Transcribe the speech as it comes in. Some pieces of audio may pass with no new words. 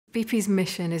BP's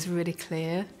mission is really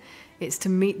clear. It's to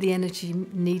meet the energy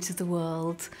needs of the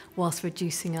world whilst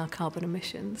reducing our carbon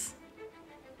emissions.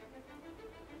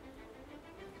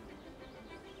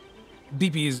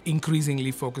 BP is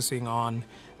increasingly focusing on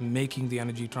making the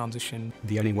energy transition.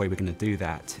 The only way we're going to do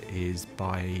that is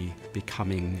by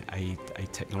becoming a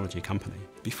technology company.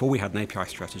 Before we had an API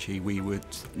strategy, we would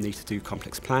need to do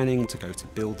complex planning to go to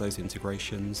build those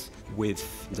integrations.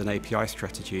 With an API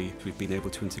strategy, we've been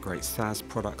able to integrate SaaS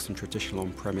products and traditional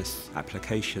on-premise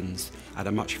applications at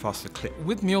a much faster clip.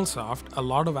 With MuleSoft, a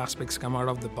lot of aspects come out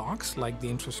of the box, like the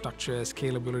infrastructure,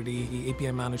 scalability, the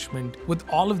API management. With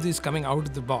all of this coming out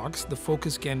of the box, the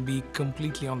focus can be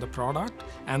completely on the product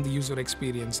and the user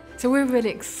experience. So we're really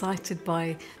excited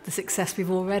by the success we've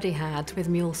already had with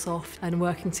MuleSoft and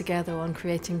working together on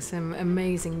creating some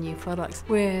amazing new products.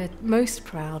 We're most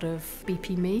proud of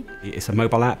BP Me. It's a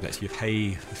mobile app that lets you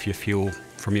pay for your fuel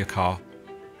from your car.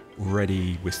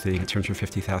 Already we're seeing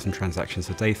 250,000 transactions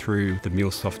a day through the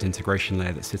MuleSoft integration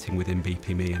layer that's sitting within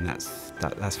BP Me, and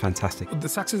that's fantastic. The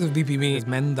success of BP Me has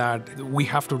meant that we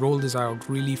have to roll this out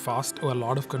really fast to a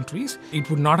lot of countries. It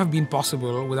would not have been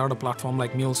possible without a platform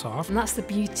like MuleSoft. And that's the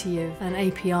beauty of an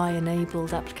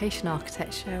API-enabled application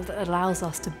architecture that allows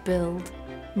us to build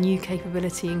new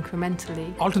capability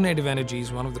incrementally. Alternative energy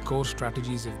is one of the core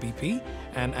strategies of BP,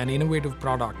 and an innovative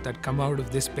product that come out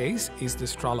of this space is the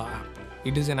Strala app.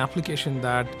 It is an application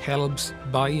that helps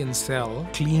buy and sell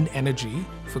clean energy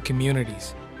for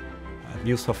communities.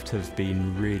 MuleSoft have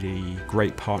been really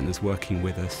great partners working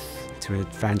with us to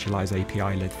evangelize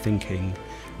API-led thinking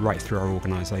right through our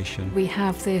organisation. We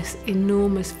have this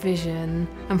enormous vision,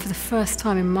 and for the first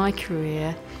time in my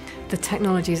career, the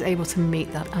technology is able to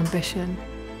meet that ambition.